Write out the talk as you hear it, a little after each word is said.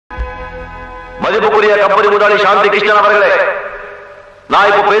மதிப்புக்குரிய கம்பெனி முதலாளி சாந்தி கிருஷ்ணன் அவர்களே, நான்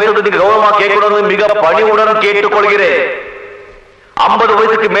இப்ப பேசுறது நீங்க கௌரவமா கேட்கணும்னு மிக பணிவுடன் கேட்டுக்கொள்கிறேன். 50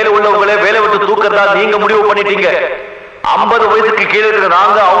 வயசுக்கு மேல உள்ளவங்களே வேலை விட்டு தூக்கிறதா நீங்க முடிவு பண்ணிட்டீங்க. 50 வயசுக்கு கீழே இருக்கிற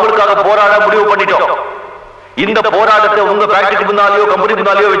நாங்க அவங்களுக்காக போராட முடிவு பண்ணிட்டோம். இந்த போராட்டத்தை உங்க ஃபேக்டரிக்கு முன்னாலேயோ கம்பெனி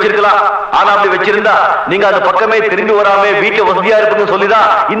முன்னாலேயோ வச்சிருக்கலாம். ஆனா அப்படி வச்சிருந்தா நீங்க அந்த பக்கமே திரும்பி வராம வீட்டு வசதியா இருக்குன்னு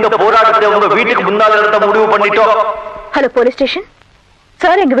சொல்லிதான் இந்த போராட்டத்தை உங்க வீட்டுக்கு முன்னால நடத்த முடிவு பண்ணிட்டோம். ஹலோ போலீஸ் ஸ்டேஷன்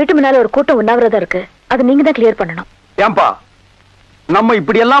சார், எங்க வீட்டு முன்னால ஒரு கூட்டம் உண்ணாவிரதம் இருக்கு. அது நீங்க தான் கிளியர் பண்ணணும். ஏன்பா நம்ம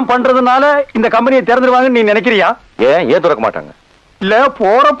இப்படி எல்லாம் பண்றதுனால இந்த கம்பெனியை திறந்துருவாங்கன்னு நீ நினைக்கிறியா? ஏன் திறக்க மாட்டாங்க? இல்ல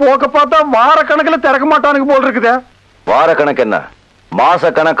போற போக்க பார்த்தா வார கணக்குல திறக்க மாட்டானுங்க போல் இருக்குதே. வார கணக்கு என்ன,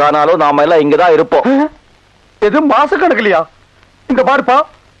 மாச கணக்கானாலும் நாம எல்லாம் இங்கதான் இருப்போம். எது மாச கணக்குலையா? இந்த பாருப்பா,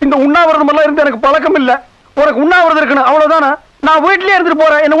 இந்த உண்ணாவிரதம் எல்லாம் இருந்து எனக்கு பழக்கம் இல்ல. உனக்கு உண்ணாவிரதம் இருக்கணும் அவ்வளவுதானே. நான் வீட்லயே இருந்துட்டு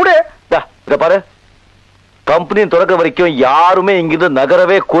போறேன், என்ன விடு. இத பாரு, கம்பெனி திறக்க வரைக்கும் யாருமே இங்கிருந்து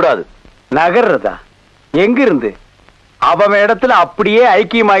நகரவே கூடாது. நகர்றதா? எங்க இருந்து? அவன் இடத்துல அப்படியே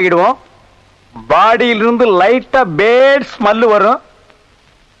ஐக்கியமாகிடுவோம். பாடியிலிருந்து லைட்டா பேட் ஸ்மெல் வரும்.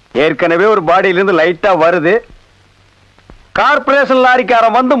 ஏற்கனவே ஒரு பாடியிலிருந்து லைட்டா வருது. கார்பரேஷன்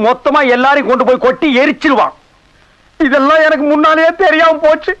லாரிக்காரன் வந்து மொத்தமா எல்லாரையும் கொண்டு போய் கொட்டி எரிச்சிருவான். இதெல்லாம் எனக்கு முன்னாலேயே தெரியாம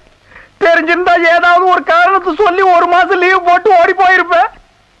போச்சு. தெரிஞ்சிருந்தா ஏதாவது ஒரு காரணத்தை சொல்லி ஒரு மாசம் லீவ் போட்டு ஓடி போயிருப்பேன்.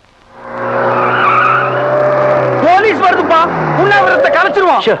 போலீஸ் வருதுப்பா, உண்ணாவிரதத்தை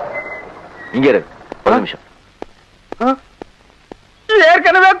கலைச்சிருவான். இங்க இரு ஒரு நிமிஷம்.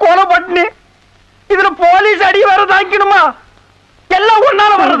 ஏற்கனவே கொலை பட்டினி, இதுல போலீஸ் அடி வர தாக்கணுமா? எல்லாம்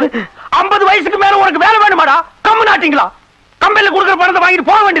ஒன்னால வர்றது. 50 வயசுக்கு மேல உனக்கு வேலை வேணுமாடா? கம்மு நாட்டிங்களா? கம்பெனில கொடுக்குற பணத்தை வாங்கிட்டு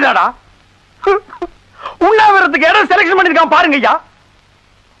போக வேண்டியதாடா. உண்ணாவிரத்துக்கு இடம் செலக்ஷன் பண்ணிருக்கான் பாருங்க ஐயா.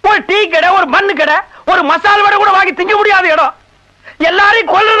 ஒரு டீ கடை, ஒரு மண்ணு கடை, ஒரு மசால் வடை கூட வாங்கி திங்க முடியாத இடம்.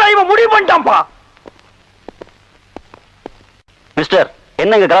 எல்லாரையும் கொல்றதா இவன் முடிவு பண்ணிட்டான்ப்பா. மிஸ்டர்,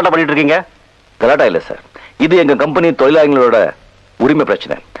 என்ன இங்க கலாட்டா பண்ணிட்டு இருக்கீங்க? கலாட்டா இல்ல சார், இது எங்க கம்பெனி தொழிலாளர்களோட உரிமை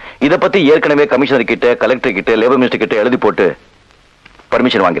பிரச்சனை. இத பத்தி ஏற்கனவே கமிஷனர் கிட்ட, கலெக்டர் கிட்ட, லேபர் மினிஸ்டர் கிட்ட எழுதி போட்டு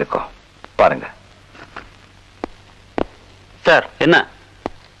பர்மிஷன் வாங்கியிருக்கோம். பாருங்க சார். என்ன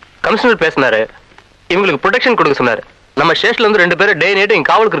கமிஷனர் பேசினாரு, இவங்களுக்கு ப்ரொடெக்ஷன் கொடுக்க சொன்னாரு. நம்ம ஸ்டேஷன்ல இருந்து 2 பேரும் டே நைட் இங்க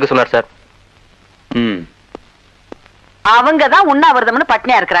காவலுக்கு இருக்க சொன்னார் சார். அவங்க தான் உண்ணாவிரதம்னு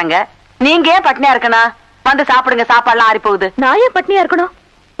பட்னியா இருக்கிறாங்க. நீங்க ஏன் பட்னியா இருக்கணும்? வந்து சாப்பிடுங்க, சாப்பாடுலாம் ஆறி போகுது. நான் ஏன் பட்னியா இருக்கணும்?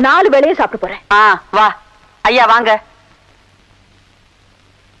 4 வேளையும் சாப்பிட்டு போறேன். வா ஐயா வாங்க.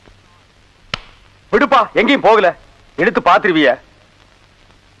 விடுப்பா, எங்கேயும் போகல. எடுத்து பாத்துருவிய.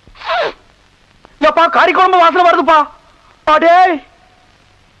 எப்பா கறி குழம்பு வாசனை வருதுப்பா. அடே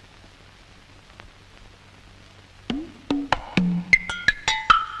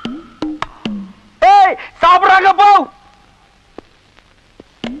ஏய், சாப்பிடுறாங்க போ.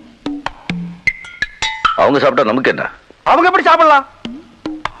 அவங்க சாப்பிட்டா நமக்கு என்ன? அவங்க எப்படி சாப்பிடலாம்?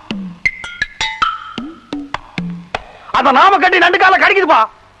 அந்த நாம கட்டி நண்டு கால கடிக்குதுப்பா.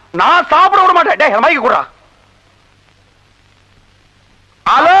 நான் சாப்பிட விட மாட்டேன். டேய் மைக்கு குடுறா.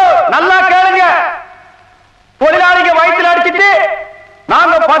 ஹலோ, நல்லா கேளுங்க. தொழிலாளிங்க வயிற்றுல அடிச்சிட்டு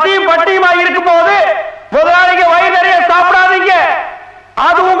நாங்க பசியும் பட்டியுமா இருக்கும் போது முதலாளிங்க வயிறு நிறைய சாப்பிடாதீங்க.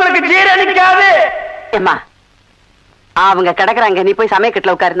 அது உங்களுக்கு ஜீரணிக்காது. ஏம்மா, அவங்க கிடக்குறாங்க, நீ போய்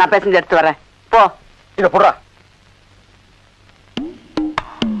சமயக்கட்டுல உட்காரு, நான் பேசஞ்சு எடுத்து வரேன். போ. இத புடுறா.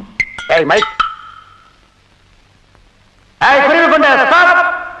 ஏய் மைக். ஏய் குருவி கொண்ட ஸ்டாப்.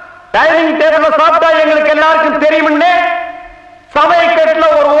 டைனிங் டேபிள்ல சாப்பிட்டா எங்களுக்கு எல்லாருக்கும் தெரியும்னு சமயக்கட்டுல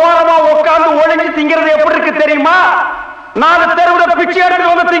ஒரு ஓரமா உட்கார்ந்து ஒளிஞ்சு திங்கிறது எப்படி இருக்கு தெரியுமா? 4 தெருவுல பிச்சை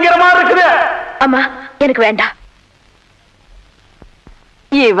எடுத்து வந்து திங்கிற மாதிரி இருக்குது. அம்மா எனக்கு வேண்டாம்.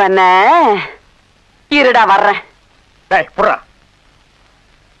 இவன இருடா வர்றேன். டேய் புடுறா.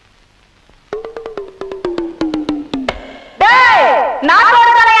 டேய் நாட்டோட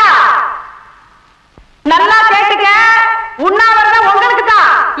தலையா, நல்லா கேட்டுக்க. உண்ணாவிரதம் உங்களுக்கு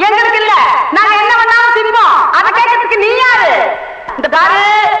தான், எங்களுக்கு இல்ல. நாங்க என்ன பண்ணாலும் தின்போம். அதை கேட்கறதுக்கு நீ யாரு? இந்த பாரு,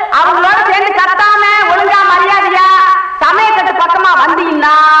 அவங்களோட சேர்ந்து கத்தாம ஒழுங்கா மரியாதையா சமயக்கட்டு பக்கமா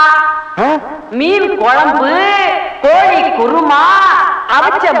வந்தீங்கன்னா மீன் குழம்பு, கோழி குருமா,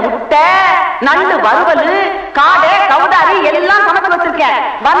 அவிச்ச முட்டை, நண்டு வறுவல், காடை, கவுதாரி எல்லாம் சமைச்சு வச்சிருக்கேன்.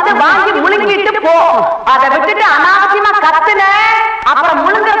 வந்து வாங்கி முழுங்கிட்டு போ. அதை விட்டுட்டு அனாவசியமா கத்துன அப்புறம்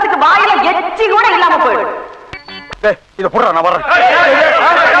முழுங்கறதுக்கு வாயில எச்சி கூட இல்லாம போயிடும். இத புடுறா, நான் வரேன்.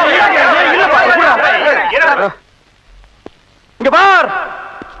 இங்க பார்,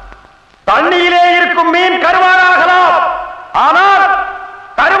 தண்ணியிலே இருக்கும் மீன் கருவாடாகலாம், ஆனால்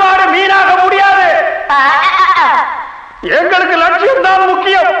கருவாடு மீனாக முடியாது. எங்களுக்கு லட்சியம் தான்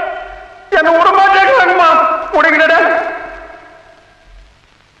முக்கியம். என்ன உடம்பாட்டேங்கம்மா உடைகிட.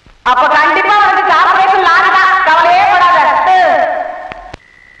 அப்ப கண்டிப்பா வந்து கார்பரேஷன் லாரி தான், கவலையே படாத.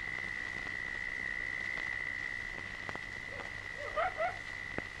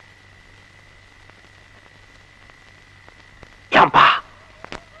 வந்துட்டான்பா.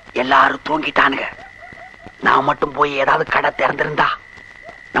 எல்லாரும் தூங்கிட்டானுங்க. நான் மட்டும் போய் ஏதாவது கடை திறந்திருந்தா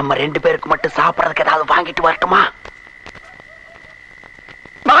நம்ம 2 பேருக்கு மட்டும் சாப்பிடறதுக்கு ஏதாவது வாங்கிட்டு வரட்டுமா?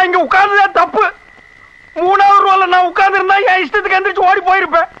 நான் இங்க உட்கார்ந்ததே தப்பு. 3வது ரோல நான் உட்கார்ந்து இருந்தா என் இஷ்டத்துக்கு எந்திரிச்சு ஓடி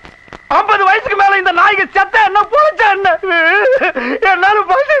போயிருப்பேன். 50 வயசுக்கு மேல இந்த நாய்க்கு செத்த என்ன பொழைச்சா என்ன? என்னால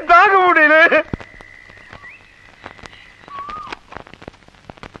பசி தாங்க முடியல.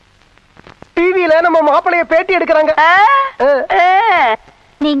 டிவியில நம்ம மாப்பிளைய பேட்டி எடுக்கிறாங்க.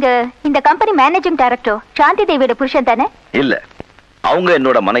 நீங்க இந்த கம்பெனி மேனேஜிங் டைரக்டர் சாந்தி தேவியோட புருஷன் தானே? இல்ல, அவங்க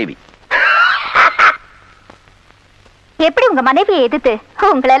என்னோட மனைவி. எப்படி உங்க மனைவியை எதிர்த்து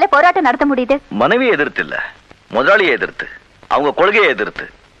உங்களால போராட்டம் நடத்த முடியுது? மனைவியை எதிர்த்து இல்ல, முதலாளியை எதிர்த்து, அவங்க கொள்கையை எதிர்த்து.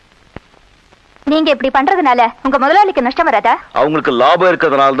 நீங்க இப்படி பண்றதுனால உங்க முதலாளிக்கு நஷ்டம் வராதா? அவங்களுக்கு லாபம்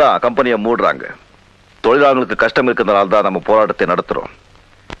இருக்கிறதுனால தான் கம்பெனியை மூடுறாங்க. தொழிலாளர்களுக்கு கஷ்டம் இருக்கிறதுனால தான் நம்ம போராட்டத்தை நடத்துறோம்.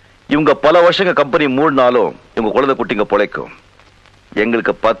 இவங்க பல வருஷங்க கம்பெனி மூடினாலும் இவங்க குழந்தை குட்டிங்க பொழைக்கும்.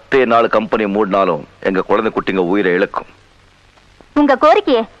 எங்களுக்கு 10 நாள் கம்பெனி மூடினாலும் எங்க குழந்தை குட்டிங்க உயிரை இழக்கும். உங்க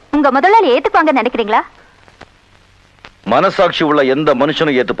கோரிக்கையை உங்க முதலாளி ஏத்துப்பாங்கன்னு நினைக்கிறீங்களா? மனசாட்சி உள்ள எந்த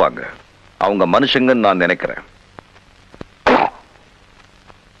மனுஷனும் ஏத்துப்பாங்க. அவங்க மனுஷங்கன்னு நான் நினைக்கிறேன்.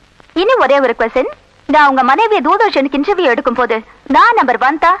 இன்னும் ஒரே ஒரு क्वेश्चन. நான் உங்க மனைவியை தூர்தர்ஷனுக்கு இன்டர்வியூ எடுக்கும் போது நான் நம்பர்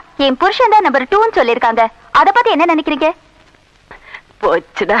 1 தான், என் புருஷன் தான் நம்பர் 2ன்னு சொல்லிருக்காங்க. அத பத்தி என்ன நினைக்கிறீங்க?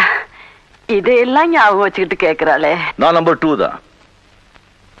 போச்சுடா, இதெல்லாம் ஞாபகம் வச்சுக்கிட்டு கேக்குறாளே. நான் நம்பர் 2 தான்.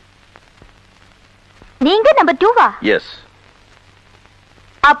 நீங்க நம்பர் 2வா? எஸ்.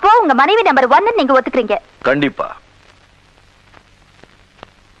 அப்போ உங்க மனைவி நம்பர் 1 நீங்க ஒத்துக்கிறீங்க? கண்டிப்பா.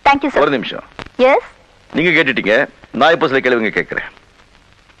 Thank you sir. ஒரு நிமிஷம். எஸ். நீங்க கேட்டுட்டீங்க, நான் இப்ப சில கேள்விங்க கேட்கிறேன்.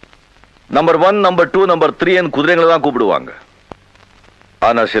 நம்பர் 1, நம்பர் 2, நம்பர் 3 குதிரைங்களை தான் கூப்பிடுவாங்க.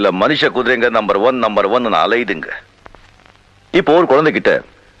 ஆனா சில மனுஷ குதிரைங்க நம்பர் 1 நம்பர் 1 அலையுதுங்க. இப்போ ஒரு குழந்தை கிட்ட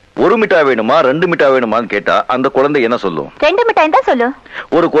 1 மிட்டாய் வேணுமா 2 மிட்டாய் வேணுமான்னு கேட்டா அந்த குழந்தை என்ன சொல்லும்? 2 மிட்டாய் தான் சொல்லும்.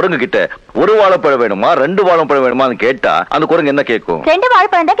 ஒரு குரங்கு கிட்ட 1 வாழைப்பழம் வேணுமா 2 வாழைப்பழம் வேணுமான்னு கேட்டா அந்த குரங்கு என்ன கேட்கும்? 2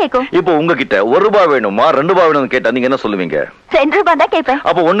 வாழைப்பழம் தான் கேட்கும். இப்போ உங்ககிட்ட 1 ரூபாய் வேணுமா 2 ரூபாய் வேணும்னு கேட்டா நீங்க என்ன சொல்லுவீங்க? 2 ரூபாய் தான் கேட்பேன்.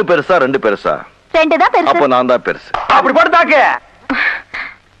 அப்போ 1 பெருசா 2 பெருசா? 2 தான் பெருசு. அப்போ நான் தான் பெருசு. அப்படி படுத்தாக்க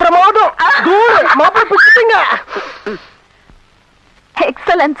பிரமோதம் தூள் மாப்பிள்ளை பிடிச்சிட்டீங்க.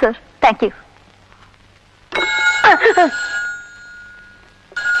 Excellent sir. Thank you.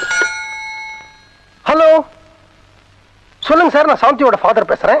 Hello, சொல்லுங்க சார். நான் சாந்தியோட ஃபாதர்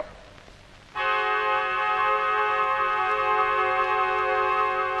பேசுறேன்.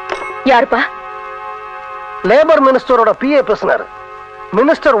 யாருப்பா? லேபர் மினிஸ்டரோட பிஏ பேசினாரு.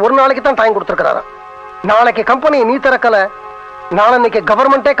 மினிஸ்டர் ஒரு நாளைக்கு தான் டைம் கொடுத்திருக்கிறாரா. நாளைக்கு கம்பெனியை நீ திறக்கல, நாளைக்கு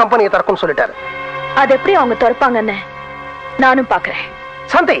கவர்மெண்டே கம்பெனியை திறக்கும்னு சொல்லிட்டாரு. அது எப்படி அவங்க திறப்பாங்கன்னு நானும் பாக்குறேன்.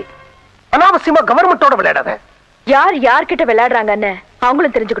 சாந்தி, அனாவசியமா கவர்மெண்டோட விளையாடாத. யார் யார்கிட்ட விளையாடுறாங்கன்னு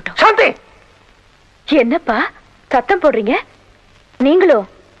அவங்களும் தெரிஞ்சுக்கிட்டோம். சாந்தி, என்னப்பா சத்தம் போடுறீங்க? நீங்களும்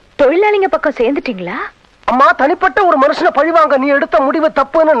தொழிலாளிங்க பக்கம் சேர்ந்துட்டீங்களா? அம்மா, தனிப்பட்ட ஒரு மனுஷனை பழிவாங்க நீ எடுத்த முடிவு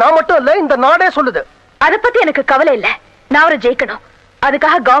தப்புன்னு நான் மட்டும் இல்ல, இந்த நாடே சொல்லுது. அத பத்தி எனக்கு கவலை இல்ல. நான் அவரை ஜெயிக்கணும்.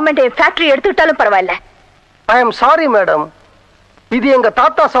 அதுக்காக கவர்மெண்ட் ஃபேக்டரி எடுத்துக்கிட்டாலும் பரவாயில்ல. ஐ எம் சாரி மேடம், இது எங்க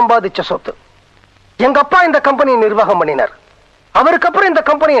தாத்தா சம்பாதிச்ச சொத்து. எங்க அப்பா இந்த கம்பெனியை நிர்வாகம் பண்ணினார். அவருக்கு அப்புறம் இந்த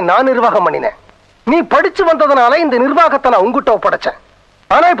கம்பெனியை நான் நிர்வாகம் பண்ணினேன். நீ படிச்சு வந்ததுனால இந்த நிர்வாகத்தை நான் உங்ககிட்ட ஒப்படைச்சேன்.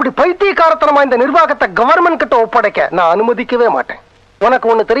 ஆனா இப்படி பைத்தியக்காரத்தனமா இந்த நிர்வாகத்தை கவர்மெண்ட் கிட்ட ஒப்படைக்க நான் அனுமதிக்கவே மாட்டேன். உனக்கு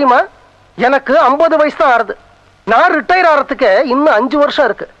ஒண்ணு தெரியுமா? எனக்கு 50 வயசு தான் ஆறுது. நான் ரிட்டையர் ஆகிறதுக்கு இன்னும் 5 வருஷம்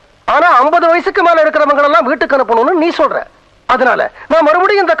இருக்கு. ஆனா 50 வயசுக்கு மேல இருக்கிறவங்க எல்லாம் வீட்டுக்கு அனுப்பணும்னு நீ சொல்ற. அதனால நான்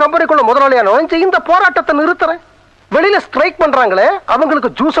மறுபடியும் இந்த கம்பெனிக்குள்ள முதலாளியா நுழைஞ்சு இந்த போராட்டத்தை நிறுத்துறேன். வெளியில ஸ்ட்ரைக் பண்றாங்களே அவங்களுக்கு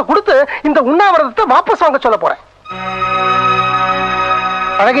ஜூஸ கொடுத்து இந்த உண்ணாவிரதத்தை வாபஸ் வாங்க சொல்ல போறேன்.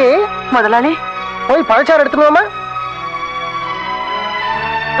 அழகே, முதலாளி போய் பழச்சாறு எடுத்துக்கலாமா?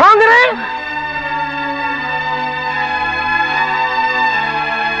 வாங்குறேன்.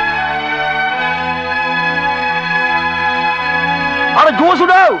 ஜூஸ்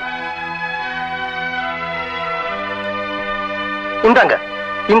இந்தாங்க,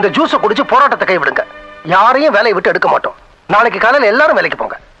 இந்த ஜூஸ குடிச்சு போராட்டத்தை கைவிடுங்க. யாரையும் வேலையை விட்டு எடுக்க மாட்டோம். நாளைக்கு காலையில் எல்லாரும் வேலைக்கு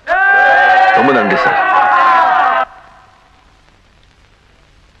போங்க. ரொம்ப நன்றி சார்.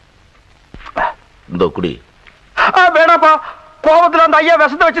 இந்த குடி. வேணாப்பா, கோபத்துல அந்த ஐயா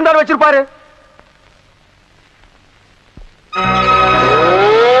விஷத்தை வச்சிருந்தாரு, வச்சிருப்பாரு.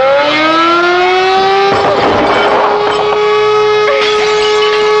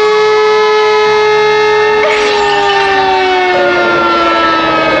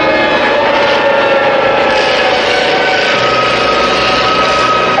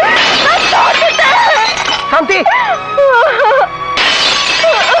 சாந்தி,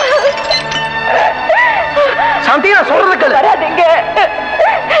 சாந்தி, நான் சொல்றது கேளு. வராதீங்க,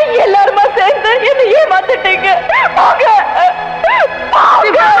 எல்லாருமா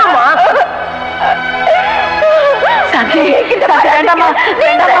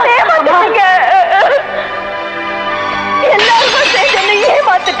எல்லாருக்கும் சேர்ந்து என்னை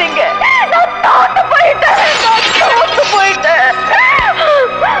ஏமாத்திட்டீங்க. நான் தோத்து போயிட்டேன்.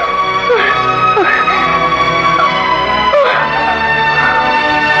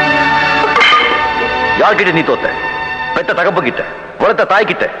 யார்கிட்ட நீ தோத்த? பெத்த தகப்பு கிட்ட, வளர்த்த தாய்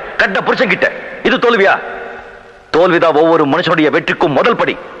கிட்ட, கட்ட புருஷன் கிட்ட. இது தோல்வியா? தோல்விதான் ஒவ்வொரு மனுஷனுடைய வெற்றிக்கும் முதல்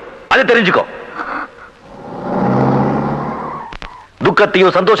படி. அதை தெரிஞ்சுக்கோ.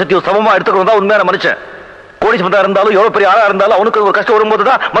 துக்கத்தையும் சந்தோஷத்தையும் சமமா எடுத்துக்கணும் தான் உண்மையான மனுஷன். கோடீஸ்வரனா இருந்தாலும் எவ்வளவு பெரிய ஆளா இருந்தாலும் அவனுக்கு ஒரு கஷ்டம்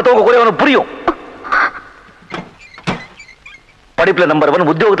வரும்போதுதான் மத்தவங்க கூட அவனுக்கு புரியும். படிப்புல நம்பர் 1,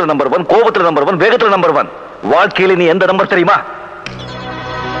 உத்தியோகத்துல நம்பர் 1, கோபத்துல நம்பர் 1, வேகத்துல நம்பர் 1. வாழ்க்கையில நீ எந்த நம்பர் தெரியுமா?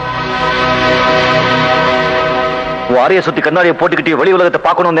 வாரிய சுத்தி கண்ணாடியை போட்டுக்கிட்டு வெளி உலகத்தை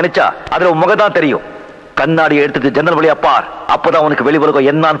பார்க்கணும்னு நினைச்சா அதுல முகதான் தெரியும். கண்ணாடியை எடுத்துட்டு ஜன்னல் வழியா பார், அப்பதான் உனக்கு வெளி உலகம்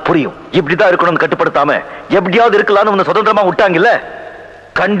என்னன்னு புரியும். இப்படிதான் இருக்கணும்னு கட்டுப்படுத்தாம எப்படியாவது இருக்கலாம்னு உன்னை சுதந்திரமா விட்டாங்கல்ல,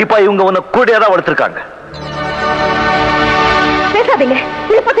 கண்டிப்பா இவங்க உன்னை கூடையாதான் வளர்த்திருக்காங்க. பேசாதீங்க,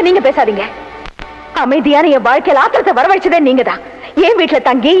 இதை பத்தி நீங்க பேசாதீங்க. அமைதியான என் வாழ்க்கையில ஆத்திரத்தை வரவழைச்சதே நீங்க தான். ஏன் வீட்டுல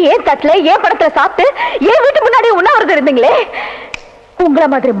தங்கி, ஏன் தட்டுல, ஏன் படத்துல சாப்பிட்டு, ஏன் வீட்டு முன்னாடி உண்ணாவிரதம் இருந்தீங்களே. உங்கள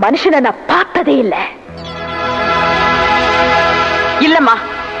மாதிரி மனுஷனை நான் பார்த்ததே இல்ல. இல்லம்மா,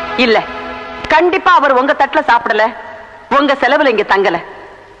 இல்ல, கண்டிப்பா அவர் உங்க தட்டுல சாப்பிடல, உங்க செலவுல இங்க தங்கல.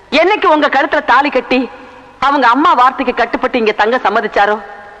 என்னைக்கு உங்க கழுத்துல தாலி கட்டி அவங்க அம்மா வார்த்தைக்கு கட்டுப்பட்டு இங்க தங்க சம்மதிச்சாரோ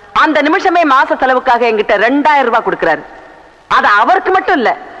அந்த நிமிஷமே மாச செலவுக்காக என்கிட்ட 2000 ரூபாய் கொடுக்கிறாரு. அது அவருக்கு மட்டும் இல்ல,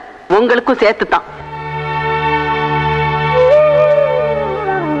 உங்களுக்கும் சேர்த்துதான்.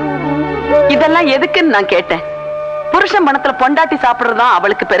 இதெல்லாம் எதுக்குன்னு நான் கேட்டேன். புருஷன் பணத்துல பொண்டாட்டி சாப்பிடுறதுதான்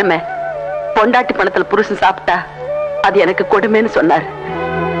அவளுக்கு பெருமை. பொண்டாட்டி பணத்துல புருஷன் சாப்பிட்டா அது எனக்கு கொடுமைன்னு சொன்னாரு.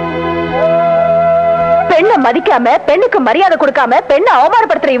 பெண்ணை மதிக்காம, பெண்ணுக்கு மரியாதை கொடுக்காம, பெண்ணை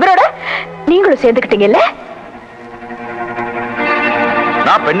அவமானப்படுத்துற இவரோட நீங்களும் சேர்ந்துக்கிட்டீங்கல்ல.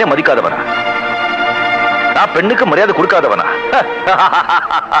 நான் பெண்ணை மதிக்காதவனா? நான் பெண்ணுக்கு மரியாதை கொடுக்காதவனா?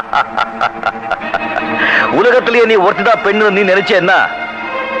 உலகத்திலேயே நீ ஒருத்திதான் பெண்ணு நீ நினைச்சேன்னா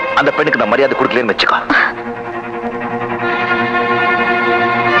அந்த பெண்ணுக்கு நான் மரியாதை கொடுக்கலன்னு வச்சுக்கோ.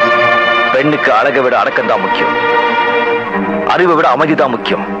 பெண்ணுக்கு அழகை விட அடக்கம் தான் முக்கியம், அறிவை விட அமைதிதான்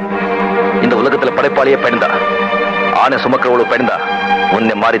முக்கியம். இந்த உலகத்துல படைப்பாளியே பெண் தான். ஆணை சுமக்கிறவளும் பெண் தான்.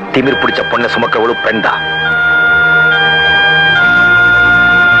 உன்னை மாதிரி திமிர் பிடிச்ச பொண்ணை சுமக்கிறவளும் பெண் தான்.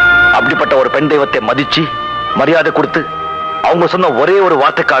 அப்படிப்பட்ட ஒரு பெண் தெய்வத்தை மதிச்சு மரியாதை கொடுத்து அவங்க சொன்ன ஒரே ஒரு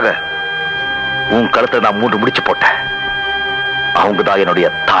வார்த்தைக்காக உன் கழுத்தை நான் 3 முடிச்சு போட்டேன். அவங்க தான் என்னுடைய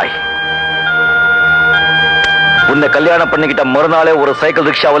தாய். உன்னை கல்யாணம் பண்ணிக்கிட்ட மறுநாளே ஒரு சைக்கிள்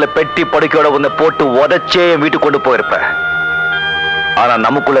ரிக்ஷாவில் பெட்டி படுக்கையோட உன்னை போட்டு உதச்சே என் வீட்டுக்கு கொண்டு போயிருப்பேன். ஆனா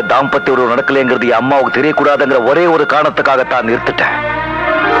நமக்குள்ள தாம்பத்திய உறவு நடக்கலைங்கிறது என் அம்மாவுக்கு தெரியக்கூடாதுங்கிற ஒரே ஒரு காரணத்துக்காகத்தான் நிறுத்திட்டேன்.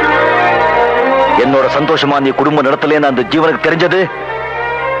 என்னோட சந்தோஷமா நீ குடும்பம் நடத்தலேன்னு அந்த ஜீவனுக்கு தெரிஞ்சது,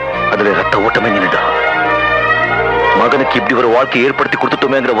 அதுல ரத்த ஓட்டமே நின்றுடும். மகனுக்கு இப்படி ஒரு வாழ்க்கையை ஏற்படுத்தி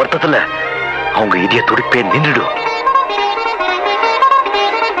கொடுத்துட்டோமேங்கிற வருத்தத்துல அவங்க இதய துடிப்பே நின்றுடும்.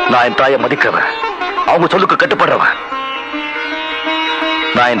 நான் என் தாயை மதிக்கிறவன், அவங்க சொல்லுக்கு கட்டுப்படுறவன்.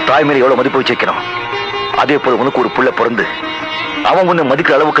 நான் என் தாய் மேல எவ்வளவு மதிப்பு வச்சிருக்கிறோம், அதே போல உனக்கு ஒரு புள்ள பிறந்து அவன் உன்னை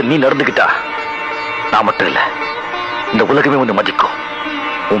மதிக்கிற அளவுக்கு நீ நடந்துகிட்டா நான் மட்டும் இல்ல, இந்த உலகமே உன்னை மதிக்கும்.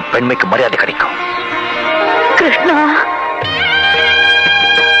 உன் பெண்மைக்கு மரியாதை கிடைக்கும். கிருஷ்ணா,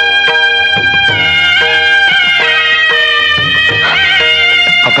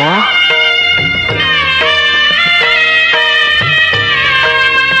 அப்பா,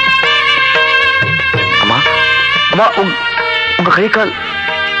 அம்மா, அம்மா, உங்க கை கால்.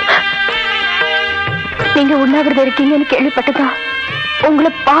 நீங்க உண்ணாவிரதம் இருக்கீங்கன்னு கேள்விப்பட்டதான் உங்களை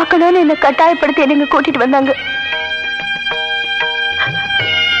பார்க்கணும்னு என்ன கட்டாயப்படுத்தி நீங்க கூட்டிட்டு வந்தாங்க.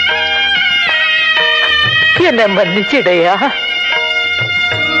 என்ன மன்னிச்சிடையா.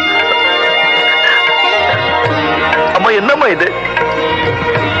 அம்மா, என்னம்மா இது?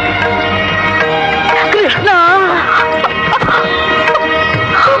 கிருஷ்ணா,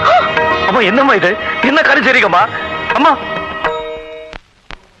 அம்மா, என்னம்மா இது? என்ன காரியம் செய்றீங்கம்மா? அம்மா,